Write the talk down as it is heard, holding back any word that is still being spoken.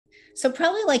So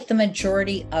probably like the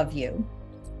majority of you,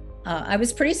 I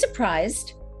was pretty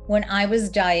surprised when I was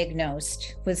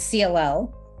diagnosed with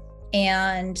CLL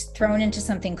and thrown into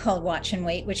something called watch and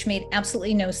wait, which made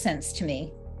absolutely no sense to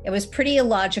me. It was pretty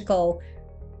illogical.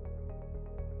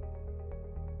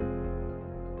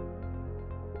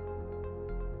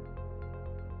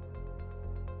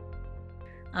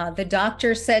 The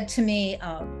doctor said to me,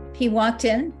 he walked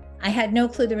in. I had no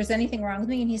clue there was anything wrong with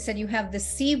me. And he said, "You have the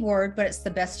C word, but it's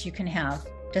the best you can have."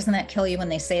 Doesn't that kill you when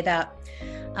they say that?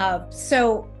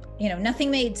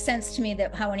 Nothing made sense to me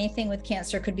that how anything with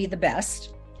cancer could be the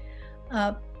best.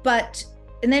 And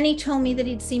then he told me that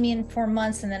he'd see me in 4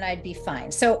 months and then I'd be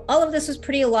fine. So all of this was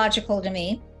pretty illogical to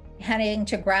me, having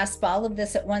to grasp all of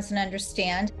this at once and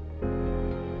understand.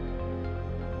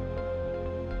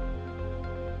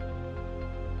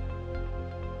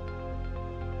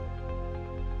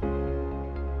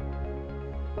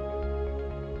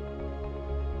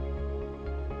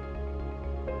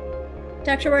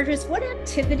 Dr. Rogers, what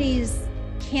activities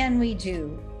can we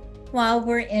do while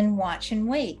we're in watch and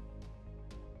wait?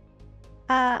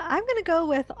 I'm going to go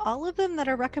with all of them that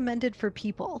are recommended for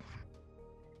people.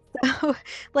 So,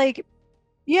 like,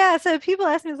 yeah, so people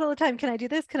ask me this all the time, can I do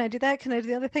this? Can I do that? Can I do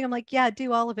the other thing? I'm like, yeah,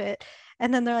 do all of it.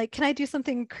 And then they're like, can I do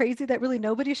something crazy that really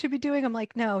nobody should be doing? I'm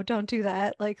like, no, don't do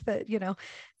that. Like that.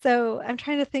 So I'm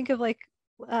trying to think of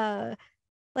uh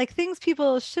like things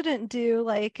people shouldn't do,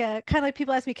 like kind of like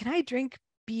people ask me, can I drink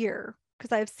beer?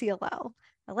 Because I have CLL.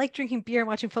 I like drinking beer and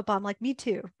watching football. I'm like, me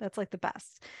too. That's like the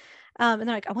best. And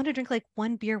they're like, I want to drink like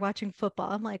one beer watching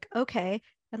football. I'm like, okay.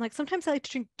 And like sometimes I like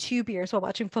to drink two beers while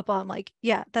watching football. I'm like,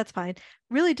 yeah, that's fine.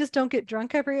 Really just don't get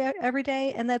drunk every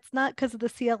day. And that's not because of the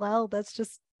CLL. That's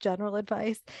just general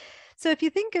advice. So if you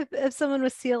think of someone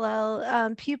with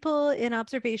CLL, people in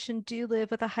observation do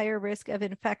live with a higher risk of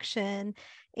infection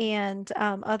and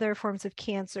other forms of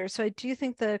cancer. So I do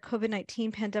think the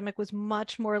COVID-19 pandemic was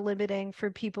much more limiting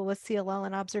for people with CLL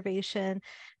in observation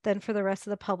than for the rest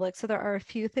of the public. So there are a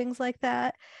few things like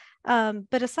that.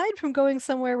 But aside from going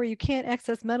somewhere where you can't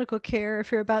access medical care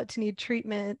if you're about to need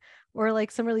treatment, or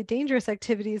like some really dangerous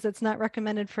activities that's not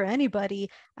recommended for anybody,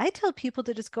 I tell people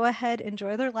to just go ahead,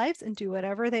 enjoy their lives, and do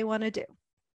whatever they want to do.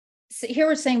 So here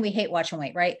we're saying we hate watch and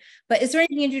wait, right? But is there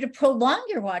anything you can do to prolong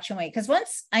your watch and wait? Because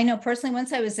I know personally,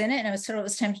 once I was in it and I was told it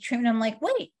was time to treatment, I'm like,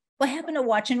 wait, what happened to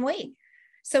watch and wait?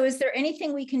 So is there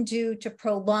anything we can do to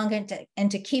prolong it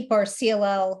and to keep our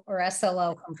CLL or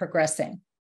SLL from progressing?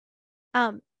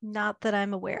 Not that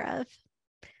I'm aware of.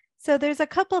 So there's a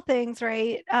couple things,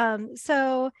 right?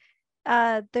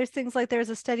 There's things like there's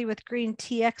a study with green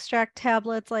tea extract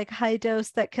tablets, like high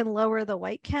dose, that can lower the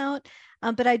white count.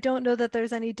 But I don't know that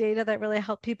there's any data that really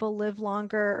help people live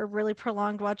longer or really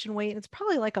prolonged watch and wait. It's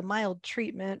probably like a mild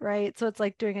treatment, right? So it's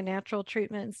like doing a natural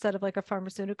treatment instead of like a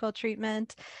pharmaceutical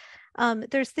treatment.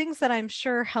 There's things that I'm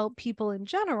sure help people in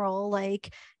general,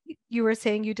 like you were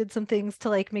saying you did some things to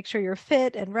like make sure you're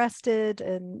fit and rested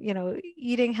and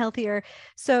eating healthier.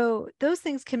 So those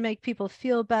things can make people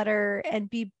feel better and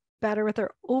be better with their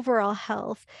overall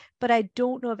health, but I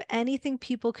don't know of anything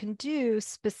people can do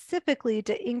specifically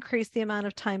to increase the amount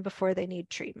of time before they need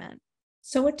treatment.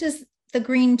 So what does the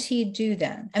green tea do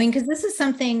then? I mean, because this is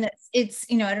something that I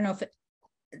don't know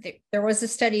if there was a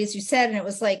study, as you said, and it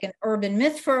was like an urban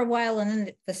myth for a while, and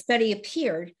then the study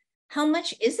appeared. How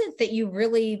much is it that do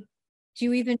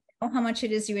you even know how much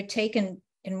it is you would take and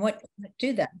what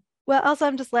do that? Well, also,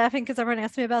 I'm just laughing because everyone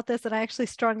asked me about this, and I actually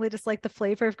strongly dislike the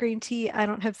flavor of green tea. I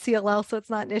don't have CLL, so it's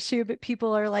not an issue, but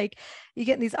people are like, you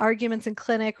get in these arguments in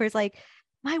clinic where it's like,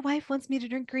 my wife wants me to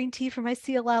drink green tea for my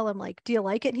CLL. I'm like, do you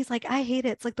like it? And he's like, I hate it.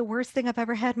 It's like the worst thing I've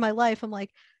ever had in my life. I'm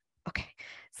like, okay.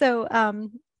 So,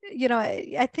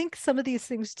 I think some of these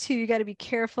things too, you got to be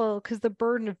careful because the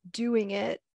burden of doing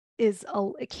it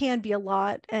can be a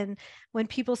lot. And when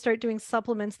people start doing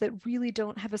supplements that really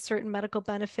don't have a certain medical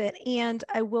benefit, and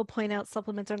I will point out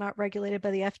supplements are not regulated by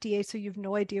the FDA, so you have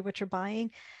no idea what you're buying,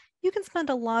 you can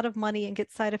spend a lot of money and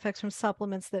get side effects from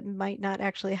supplements that might not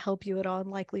actually help you at all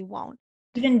and likely won't.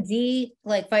 Even D,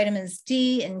 like vitamins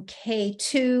D and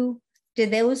K2, did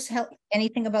those help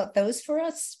anything about those for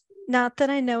us? Not that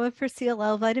I know of for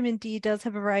CLL. Vitamin D does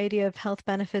have a variety of health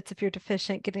benefits. If you're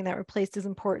deficient, getting that replaced is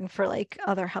important for like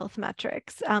other health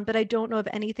metrics. But I don't know of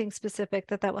anything specific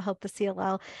that will help the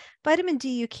CLL. Vitamin D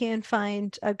you can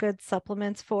find good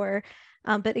supplements for.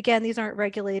 But again, these aren't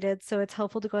regulated, so it's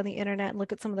helpful to go on the internet and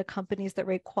look at some of the companies that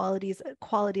rate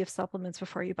quality of supplements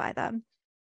before you buy them.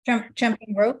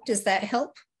 Jumping rope, does that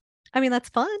help? I mean, that's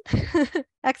fun.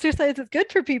 Exercise is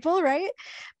good for people, right?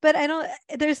 But I don't,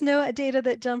 there's no data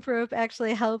that jump rope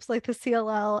actually helps, like the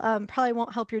CLL probably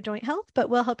won't help your joint health, but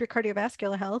will help your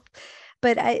cardiovascular health.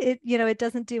 But it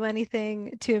doesn't do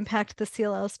anything to impact the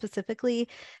CLL specifically.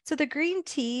 So the green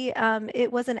tea,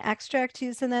 it was an extract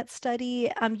used in that study.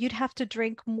 You'd have to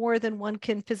drink more than one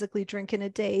can physically drink in a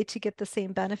day to get the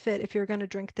same benefit if you're going to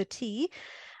drink the tea.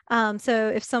 So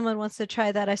if someone wants to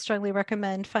try that, I strongly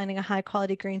recommend finding a high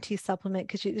quality green tea supplement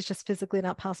because it's just physically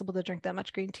not possible to drink that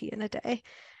much green tea in a day.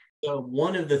 So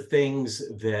one of the things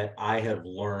that I have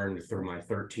learned through my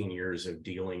 13 years of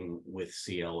dealing with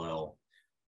CLL,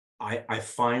 I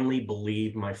finally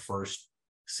believed my first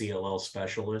CLL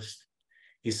specialist.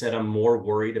 He said, I'm more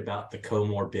worried about the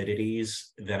comorbidities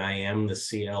than I am the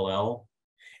CLL.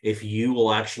 If you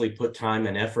will actually put time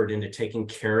and effort into taking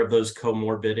care of those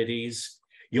comorbidities,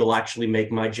 you'll actually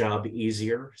make my job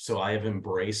easier. So I have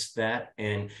embraced that.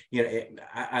 And,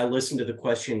 I listened to the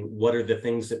question, what are the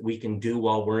things that we can do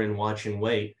while we're in watch and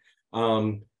wait?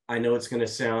 I know it's going to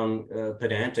sound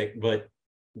pedantic, but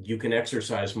you can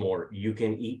exercise more, you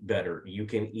can eat better, you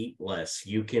can eat less,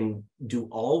 you can do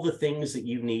all the things that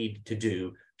you need to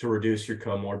do to reduce your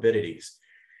comorbidities.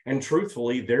 And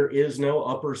truthfully, there is no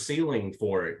upper ceiling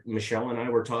for it. Michele and I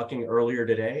were talking earlier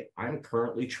today. I'm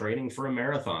currently training for a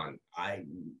marathon.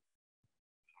 I'm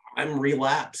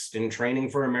relapsed in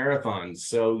training for a marathon.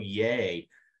 So yay.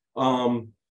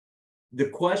 The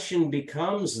question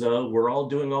becomes, though, we're all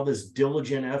doing all this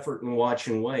diligent effort and watch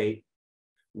and wait.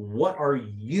 What are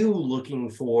you looking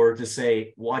for to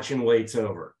say, watch and wait's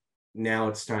over? Now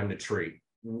it's time to treat.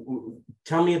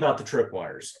 Tell me about the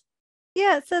tripwires.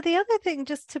 Yeah, so the other thing,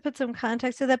 just to put some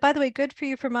context to that, by the way, good for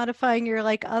you for modifying your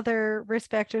like other risk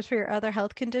factors for your other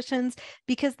health conditions,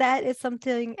 because that is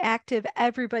something active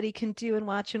everybody can do and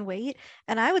watch and wait.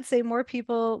 And I would say more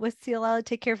people with CLL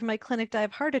take care of my clinic die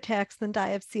of heart attacks than die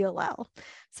of CLL.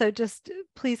 So just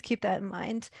please keep that in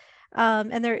mind.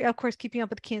 And there, of course, keeping up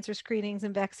with cancer screenings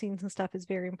and vaccines and stuff is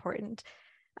very important.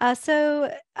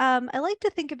 I like to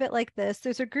think of it like this.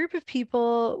 There's a group of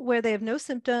people where they have no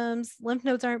symptoms, lymph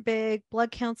nodes aren't big,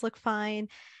 blood counts look fine,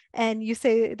 and you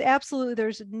say absolutely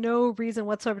there's no reason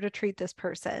whatsoever to treat this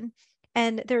person.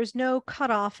 And there's no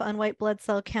cutoff on white blood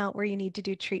cell count where you need to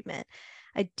do treatment.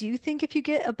 I do think if you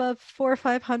get above 400 or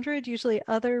 500, usually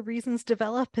other reasons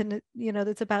develop, and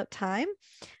that's about time.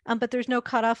 But there's no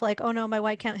cutoff like, oh no, my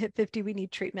white count hit 50, we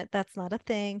need treatment. That's not a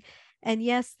thing. And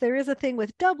yes, there is a thing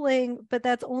with doubling, but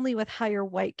that's only with higher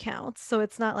white counts. So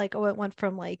it's not like, oh, it went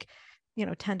from like,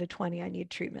 10 to 20, I need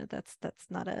treatment. That's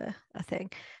not a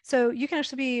thing. So you can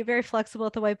actually be very flexible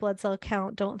with the white blood cell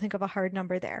count. Don't think of a hard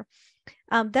number there.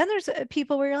 Then there's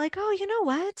people where you're like, oh, you know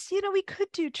what? We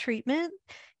could do treatment.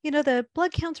 The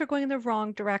blood counts are going in the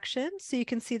wrong direction. So you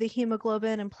can see the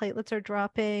hemoglobin and platelets are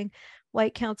dropping,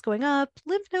 white counts going up,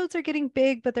 lymph nodes are getting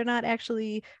big, but they're not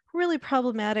actually really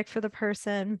problematic for the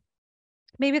person.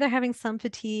 Maybe they're having some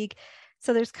fatigue.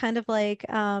 So there's kind of like,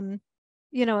 a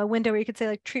window where you could say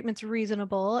like treatment's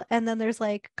reasonable. And then there's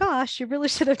like, gosh, you really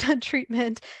should have done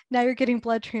treatment. Now you're getting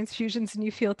blood transfusions and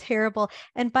you feel terrible.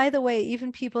 And by the way,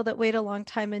 even people that wait a long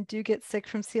time and do get sick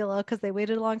from CLL because they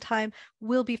waited a long time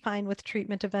will be fine with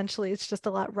treatment eventually. It's just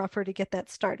a lot rougher to get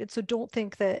that started. So don't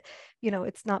think that,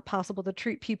 it's not possible to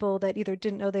treat people that either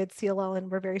didn't know they had CLL and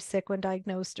were very sick when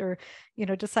diagnosed, or,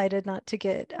 decided not to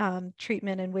get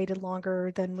treatment and waited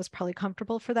longer than was probably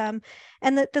comfortable for them.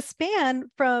 And that the span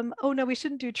from, oh no, we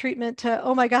shouldn't do treatment to,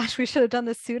 oh my gosh, we should have done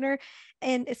this sooner.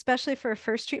 And especially for a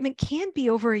first treatment can be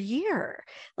over a year.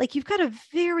 Like you've got a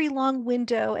very long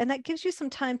window, and that gives you some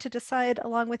time to decide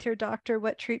along with your doctor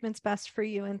what treatment's best for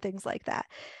you and things like that.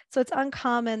 So it's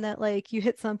uncommon that like you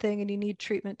hit something and you need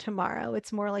treatment tomorrow.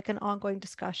 It's more like an ongoing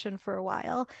discussion for a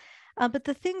while. But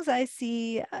the things I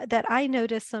see that I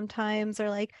notice sometimes are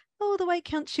like, oh, the white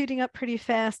count's shooting up pretty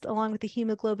fast along with the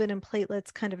hemoglobin and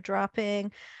platelets kind of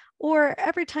dropping. Or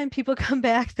every time people come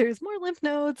back, there's more lymph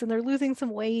nodes and they're losing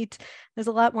some weight. There's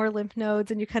a lot more lymph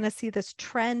nodes, and you kind of see this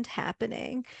trend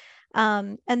happening.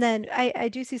 And then I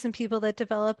do see some people that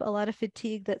develop a lot of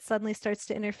fatigue that suddenly starts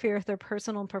to interfere with their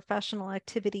personal and professional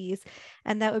activities.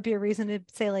 And that would be a reason to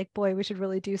say like, boy, we should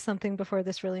really do something before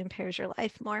this really impairs your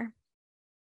life more.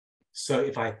 So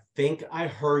if I think I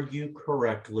heard you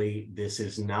correctly, this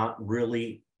is not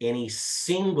really any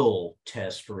single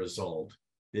test result.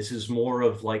 This is more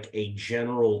of like a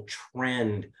general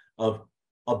trend of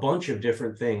a bunch of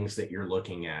different things that you're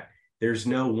looking at. There's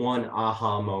no one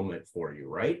aha moment for you,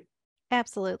 right?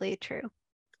 Absolutely true.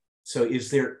 So is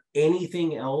there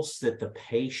anything else that the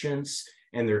patients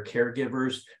and their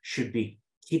caregivers should be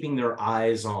keeping their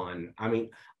eyes on? I mean,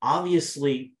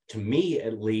 obviously, to me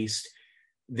at least,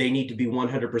 they need to be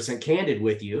 100% candid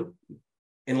with you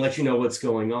and let you know what's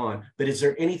going on. But is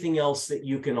there anything else that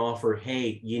you can offer?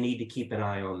 Hey, you need to keep an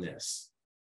eye on this.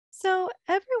 So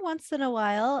every once in a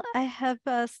while, I have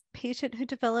a patient who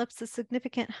develops a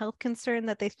significant health concern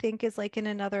that they think is like in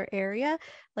another area,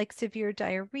 like severe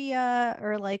diarrhea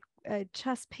or like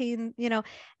chest pain,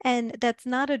 and that's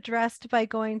not addressed by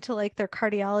going to like their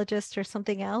cardiologist or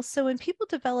something else. So when people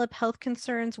develop health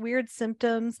concerns, weird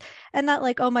symptoms, and not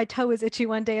like, oh, my toe is itchy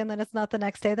one day and then it's not the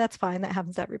next day, that's fine. That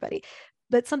happens to everybody.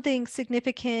 But something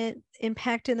significant,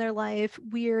 impact in their life,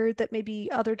 weird that maybe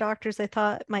other doctors I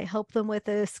thought might help them with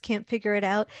this can't figure it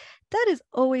out. That is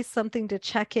always something to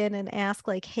check in and ask,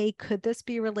 like, hey, could this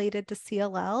be related to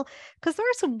CLL? Because there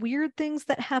are some weird things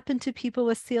that happen to people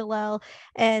with CLL.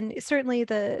 And certainly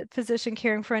the physician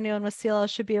caring for anyone with CLL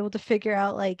should be able to figure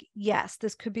out, like, yes,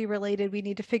 this could be related. We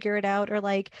need to figure it out. Or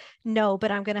like, no,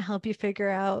 but I'm going to help you figure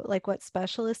out like what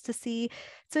specialist to see.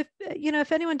 So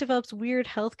if anyone develops weird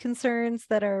health concerns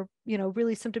that are,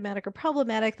 really symptomatic or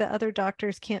problematic that other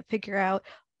doctors can't figure out,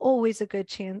 always a good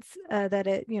chance that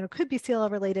it, could be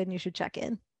CLL related and you should check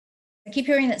in. I keep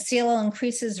hearing that CLL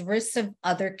increases risks of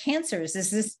other cancers. Is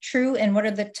this true? And what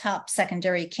are the top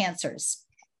secondary cancers?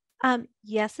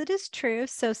 Yes, it is true.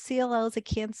 So CLL is a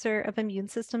cancer of immune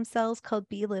system cells called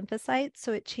B lymphocytes.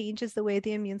 So it changes the way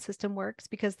the immune system works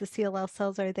because the CLL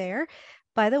cells are there.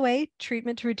 By the way,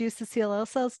 treatment to reduce the CLL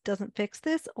cells doesn't fix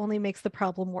this, only makes the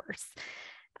problem worse.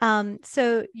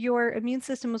 So your immune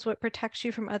system is what protects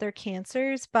you from other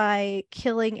cancers by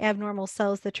killing abnormal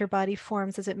cells that your body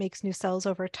forms as it makes new cells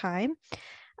over time.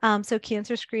 So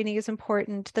cancer screening is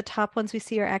important. The top ones we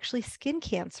see are actually skin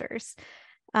cancers.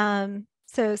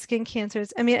 So skin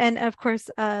cancers, and of course,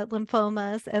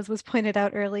 lymphomas, as was pointed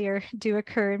out earlier, do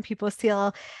occur in people with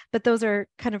CLL, but those are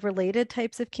kind of related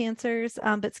types of cancers.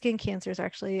 But skin cancer is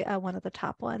actually one of the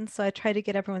top ones. So I try to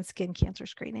get everyone's skin cancer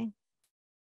screening.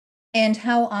 And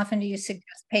how often do you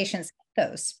suggest patients get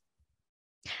those?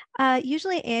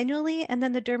 Usually annually, and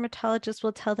then the dermatologist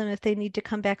will tell them if they need to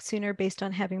come back sooner based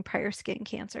on having prior skin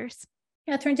cancers.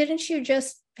 Catherine, didn't you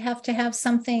just have to have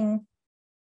something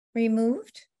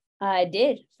removed? I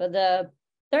did for the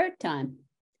third time,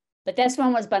 but this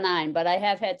one was benign, but I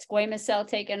have had squamous cell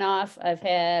taken off. I've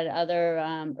had other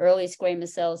early squamous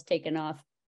cells taken off.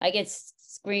 I get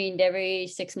screened every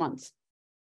 6 months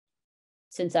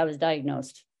since I was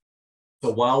diagnosed.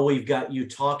 So while we've got you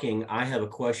talking, I have a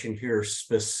question here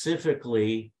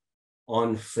specifically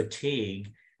on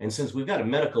fatigue. And since we've got a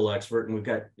medical expert and we've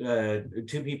got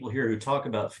two people here who talk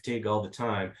about fatigue all the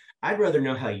time, I'd rather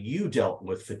know how you dealt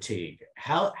with fatigue.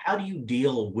 How do you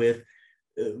deal with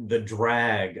the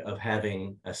drag of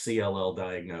having a CLL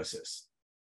diagnosis?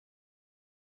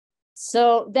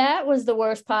 So that was the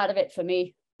worst part of it for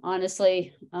me,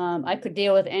 honestly. I could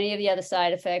deal with any of the other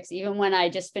side effects, even when I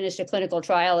just finished a clinical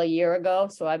trial a year ago.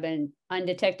 So I've been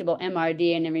undetectable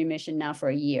MRD and in remission now for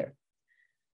a year.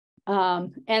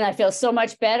 And I feel so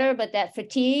much better, but that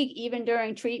fatigue, even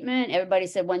during treatment, everybody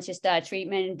said once you start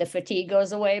treatment, the fatigue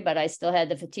goes away, but I still had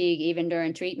the fatigue even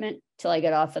during treatment till I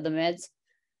got off of the meds.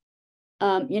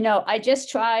 I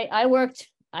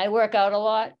work out a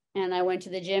lot and I went to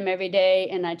the gym every day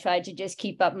and I tried to just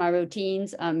keep up my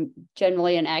routines. I'm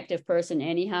generally an active person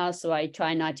anyhow, so I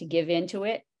try not to give into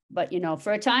it. But,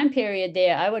 for a time period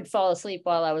there, I would fall asleep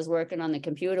while I was working on the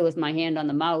computer with my hand on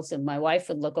the mouse, and my wife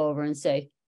would look over and say,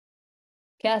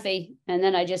 Kathy, and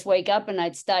then I just wake up and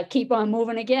I'd keep on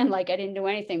moving again, like I didn't do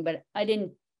anything, but I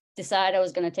didn't decide I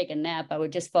was going to take a nap. I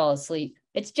would just fall asleep.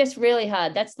 It's just really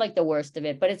hard. That's like the worst of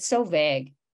it, but it's so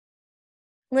vague.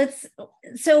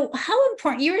 So how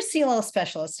important, you're a CLL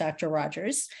specialist, Dr.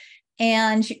 Rogers,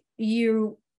 and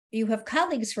you have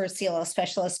colleagues who are CLL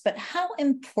specialists, but how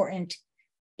important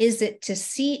is it to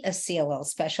see a CLL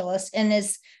specialist? And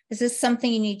is this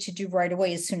something you need to do right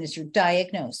away as soon as you're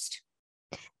diagnosed?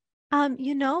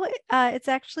 It's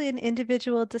actually an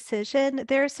individual decision.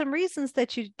 There are some reasons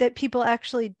that people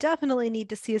actually definitely need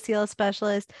to see a CLL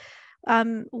specialist.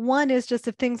 One is just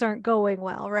if things aren't going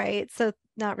well, right? So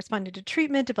not responding to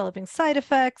treatment, developing side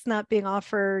effects, not being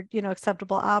offered,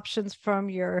 acceptable options from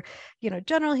your,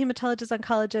 general hematologist,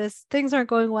 oncologist, things aren't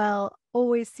going well,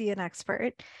 always see an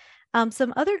expert.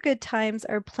 Some other good times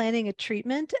are planning a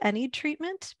treatment, any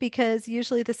treatment, because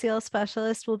usually the CLL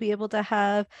specialist will be able to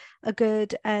have a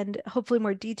good and hopefully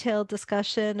more detailed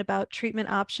discussion about treatment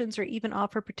options or even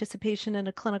offer participation in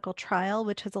a clinical trial,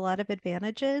 which has a lot of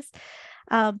advantages.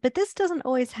 But this doesn't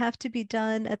always have to be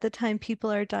done at the time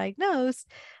people are diagnosed,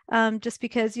 just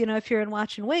because, if you're in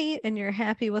watch and wait and you're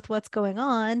happy with what's going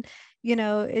on,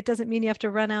 it doesn't mean you have to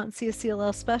run out and see a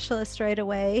CLL specialist right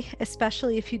away,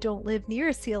 especially if you don't live near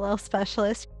a CLL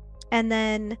specialist. And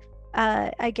then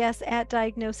I guess at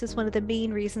diagnosis, one of the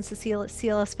main reasons to see a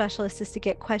CLL specialist is to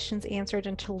get questions answered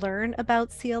and to learn about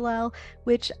CLL,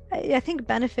 which I think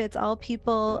benefits all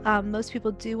people. Most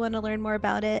people do want to learn more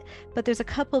about it, but there's a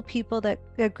group of people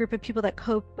that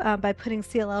cope by putting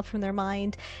CLL from their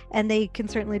mind, and they can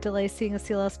certainly delay seeing a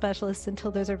CLL specialist until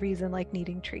there's a reason, like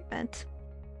needing treatment.